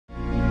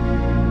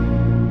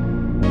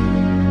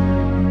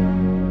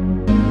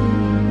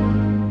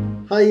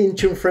Hi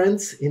Intune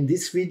friends, in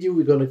this video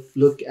we're going to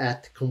look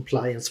at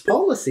compliance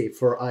policy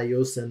for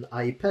iOS and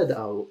iPad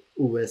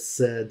OS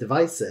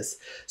devices.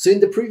 So in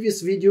the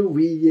previous video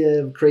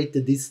we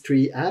created these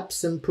three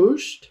apps and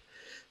pushed.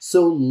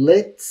 So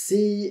let's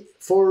see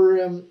for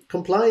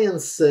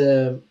compliance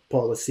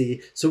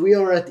policy. So we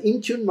are at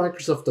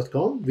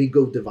intunemicrosoft.com, we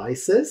go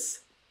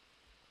devices.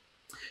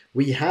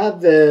 We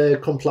have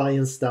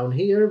compliance down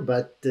here,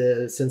 but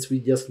since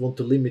we just want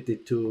to limit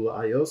it to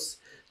iOS,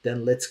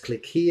 then let's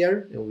click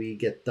here and we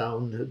get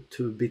down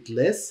to a bit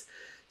less.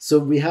 So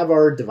we have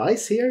our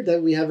device here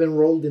that we have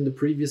enrolled in the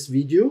previous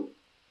video.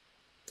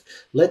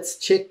 Let's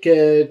check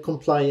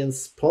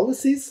compliance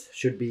policies.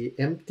 Should be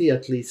empty,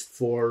 at least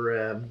for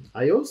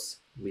iOS.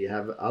 We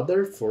have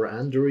other for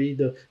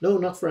Android. No,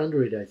 not for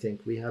Android, I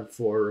think. We have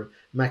for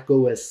Mac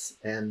OS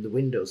and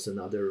Windows and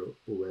other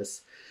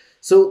OS.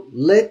 So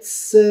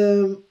let's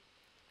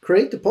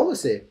create a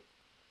policy.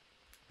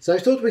 So I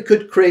thought we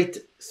could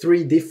create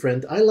three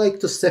different. I like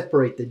to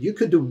separate it. You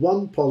could do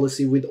one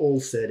policy with all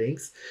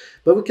settings,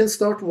 but we can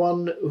start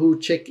one who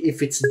check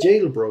if it's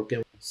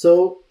jailbroken.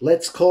 So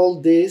let's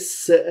call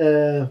this,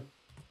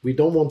 we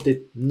don't want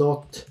it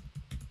not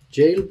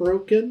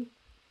jailbroken.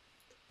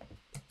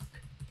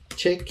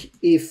 Check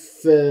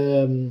if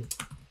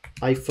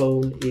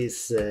iPhone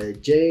is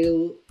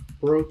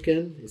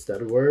jailbroken. Is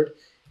that a word?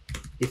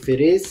 If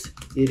it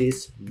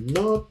is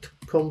not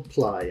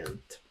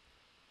compliant.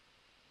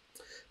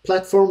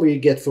 Platform we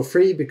get for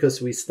free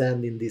because we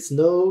stand in this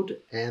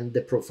node, and the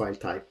profile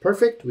type.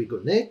 Perfect, we go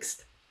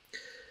next.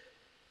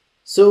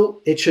 So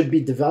it should be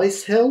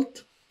device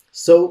health.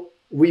 So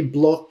we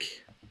block,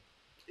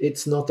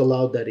 it's not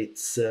allowed that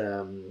it's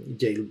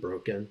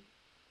jailbroken.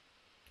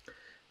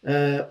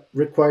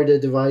 Require the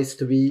device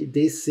to be,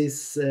 this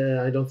is,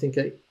 I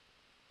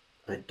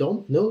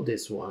don't know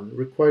this one.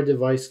 Require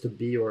device to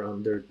be or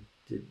under,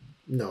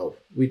 no,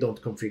 we don't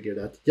configure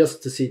that.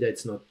 Just to see that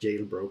it's not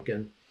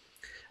jailbroken.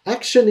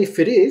 Action if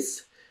it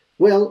is,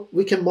 well,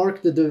 we can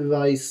mark the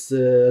device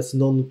as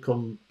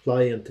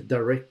non-compliant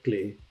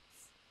directly.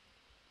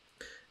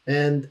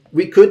 And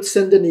we could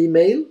send an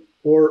email,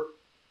 or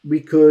we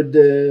could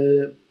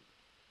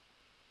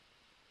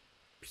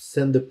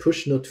send a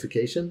push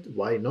notification.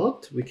 Why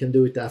not? We can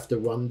do it after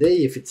 1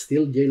 day if it's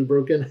still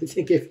jailbroken. I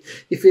think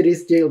if it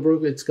is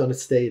jailbroken, it's going to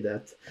stay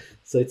that.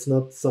 So it's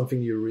not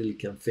something you really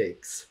can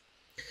fix.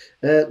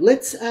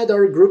 Let's add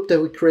our group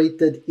that we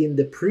created in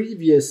the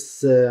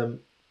previous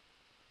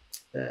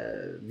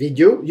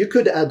video. You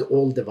could add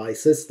all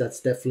devices, that's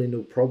definitely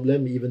no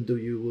problem, even though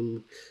you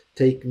will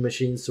take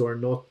machines who are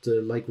not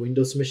like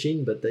Windows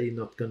machine, but they're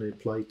not going to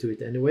apply to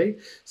it anyway.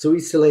 So we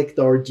select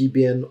our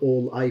GBN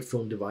all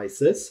iPhone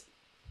devices.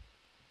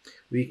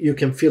 You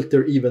can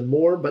filter even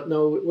more, but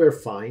no, we're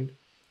fine.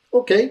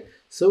 Okay,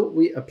 so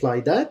we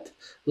apply that.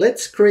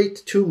 Let's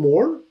create two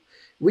more.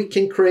 We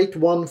can create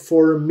one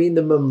for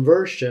minimum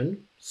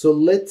version. So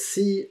let's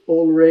see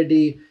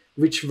already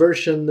which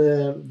version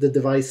the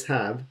device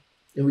have.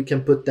 And we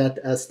can put that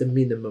as the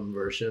minimum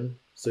version,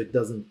 so it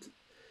doesn't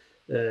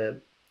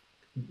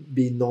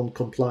be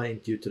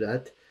non-compliant due to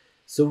that.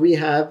 So we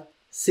have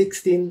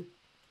 16,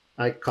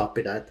 I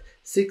copy that,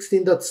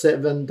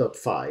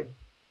 16.7.5.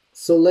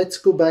 So let's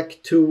go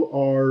back to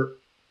our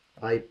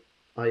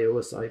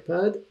iOS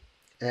iPad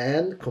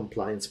and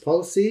compliance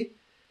policy.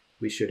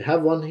 We should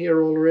have one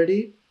here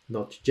already,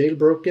 not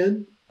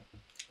jailbroken.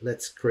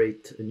 Let's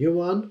create a new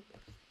one.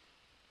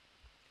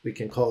 We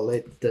can call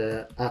it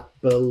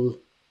Apple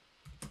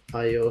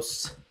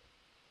iOS.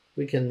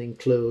 We can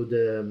include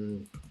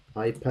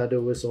iPad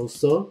OS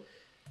also.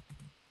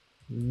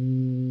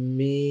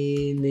 Minimum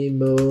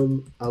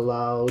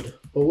allowed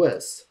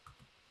OS.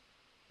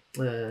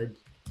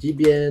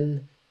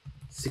 GBN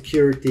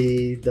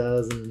security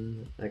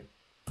doesn't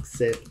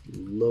accept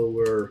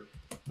lower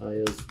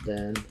iOS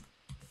than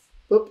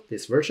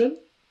this version.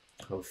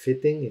 How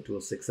fitting, it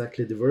was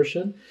exactly the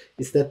version.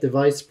 Is that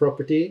device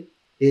property?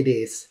 It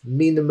is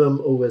minimum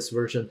OS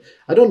version.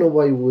 I don't know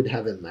why you would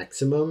have a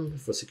maximum.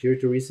 For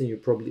security reason, you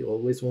probably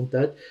always want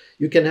that.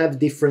 You can have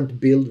different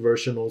build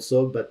version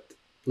also, but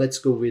let's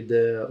go with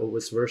the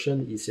OS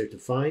version, easier to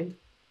find.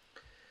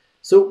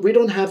 So we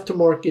don't have to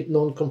mark it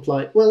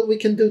non-compliant. Well, we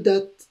can do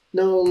that.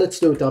 No, let's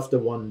do it after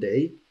 1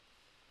 day.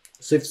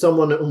 So if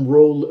someone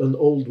enroll an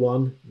old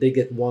one, they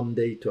get 1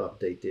 day to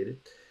update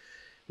it.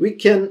 We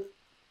can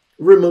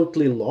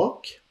remotely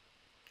lock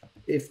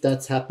if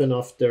that's happened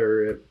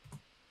after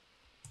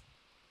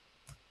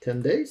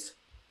 10 days.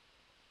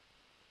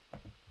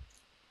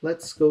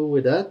 Let's go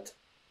with that,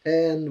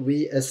 and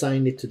we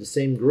assign it to the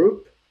same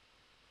group.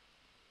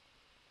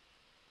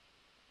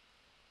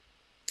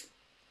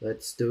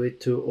 Let's do it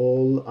to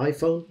all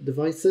iPhone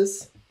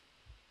devices.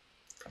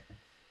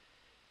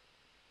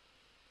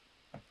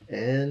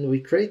 And we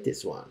create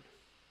this one.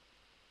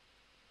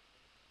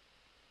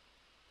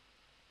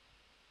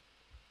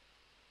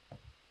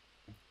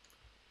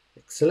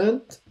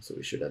 Excellent. So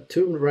we should have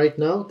two right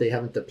now. They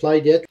haven't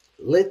applied yet.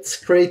 Let's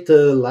create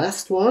the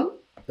last one,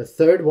 the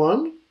third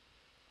one.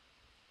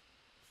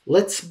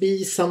 Let's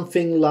be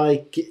something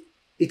like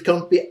it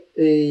can't be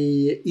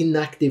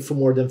inactive for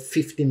more than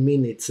 15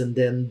 minutes and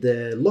then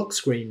the lock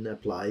screen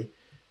apply.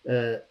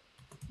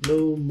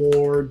 No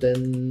more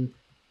than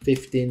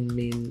 15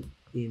 min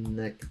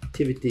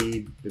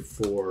inactivity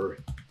before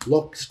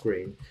lock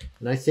screen.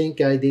 And I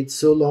think I did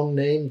so long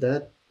name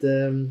that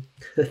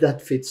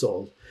that fits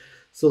all.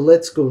 So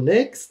let's go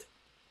next.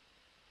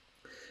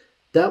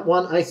 That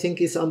one I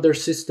think is under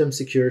system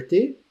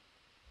security.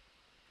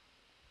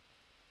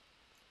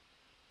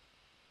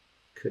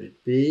 Could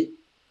it be?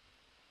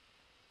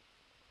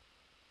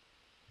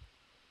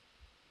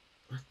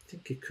 I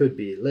think it could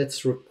be.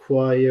 Let's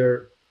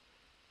require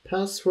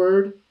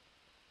password.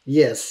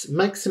 Yes,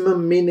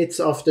 maximum minutes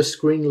after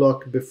screen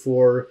lock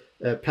before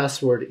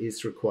password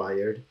is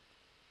required.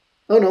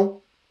 Oh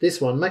no,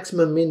 this one,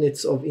 maximum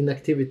minutes of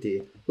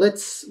inactivity.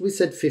 We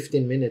said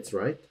 15 minutes,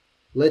 right?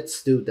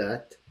 Let's do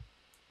that.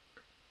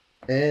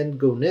 And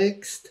go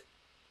next.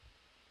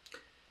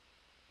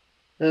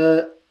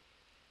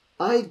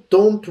 I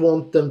don't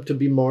want them to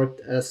be marked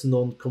as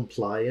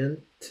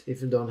non-compliant.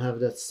 If you don't have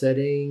that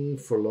setting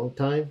for a long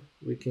time,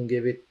 we can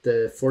give it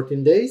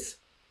 14 days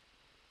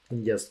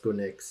and just go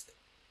next.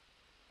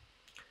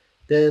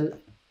 Then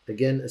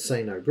again,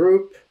 assign our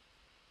group.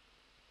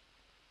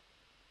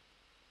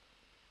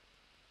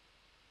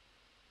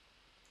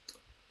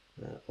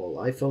 All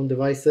iPhone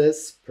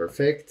devices,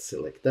 perfect,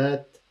 select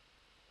that.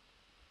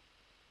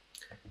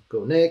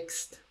 Go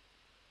next.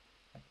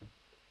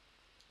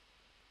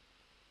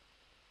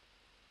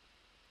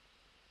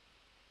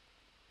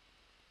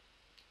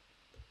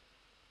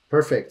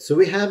 Perfect, so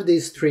we have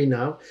these three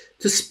now.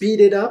 To speed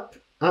it up,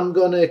 I'm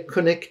gonna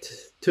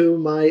connect to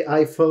my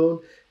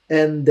iPhone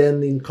and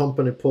then in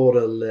company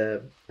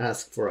portal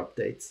ask for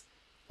updates.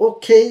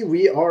 Okay,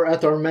 we are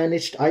at our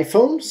managed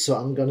iPhone, so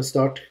I'm gonna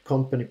start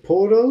company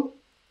portal.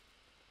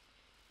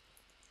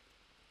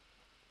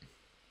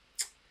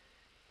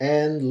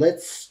 And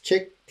let's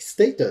check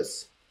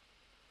status.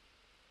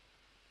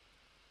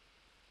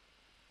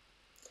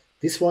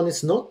 This one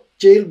is not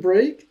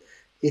jailbreak.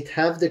 It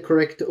have the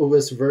correct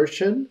OS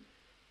version,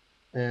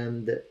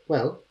 and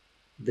well,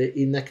 the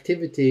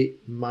inactivity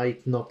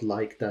might not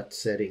like that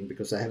setting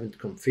because I haven't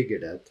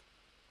configured that.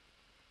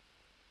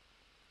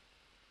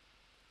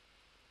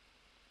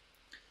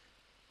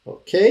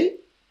 Okay,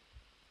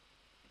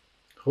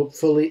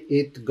 hopefully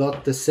it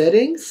got the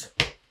settings.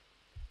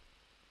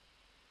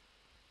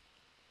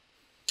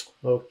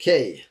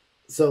 Okay,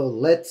 so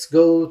let's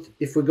go,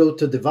 if we go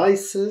to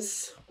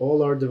devices,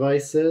 all our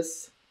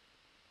devices,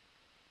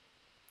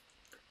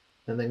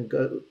 and then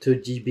go to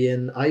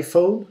GBN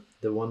iPhone,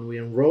 the one we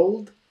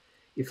enrolled.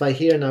 If I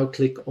here now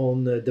click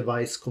on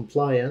device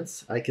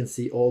compliance, I can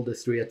see all the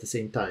three at the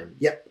same time.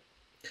 Yep.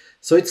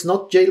 So it's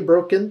not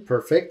jailbroken,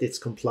 perfect, it's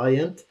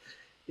compliant.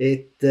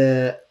 It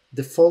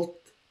default,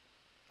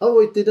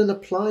 oh, it didn't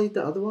apply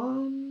the other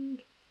one.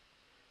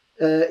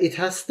 It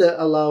has the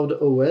allowed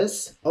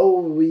OS.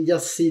 Oh, we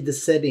just see the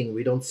setting,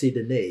 we don't see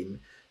the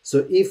name.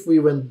 So if we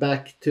went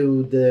back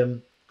to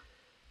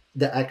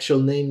the actual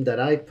name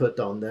that I put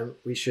on them,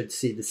 we should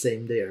see the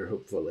same there,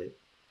 hopefully.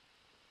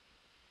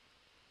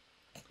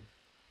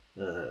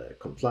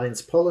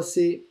 Compliance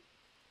policy.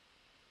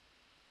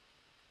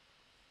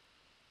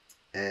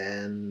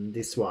 And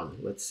this one,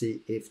 let's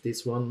see if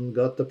this one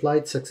got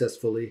applied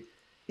successfully.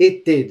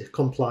 It did,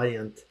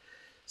 compliant.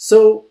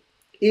 So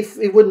if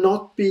it would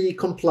not be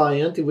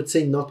compliant, it would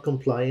say not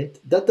compliant.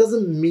 That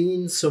doesn't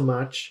mean so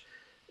much.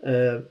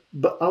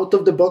 But out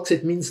of the box,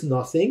 it means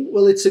nothing.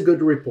 Well, it's a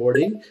good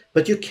reporting,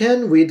 but you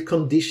can with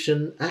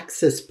condition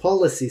access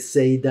policy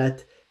say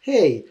that,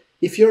 hey,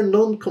 if you're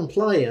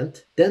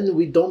non-compliant, then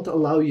we don't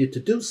allow you to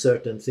do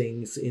certain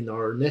things in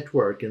our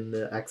network and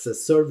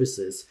access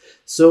services.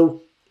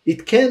 So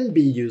it can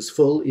be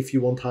useful if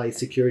you want high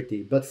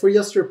security, but for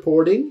just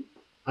reporting,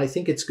 I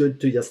think it's good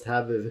to just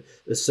have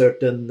a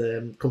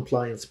certain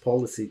compliance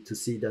policy to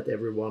see that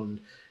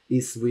everyone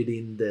is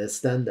within the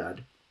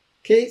standard.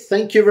 Okay,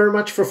 thank you very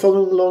much for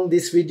following along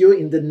this video.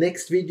 In the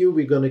next video,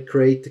 we're going to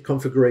create the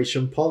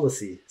configuration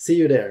policy. See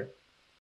you there.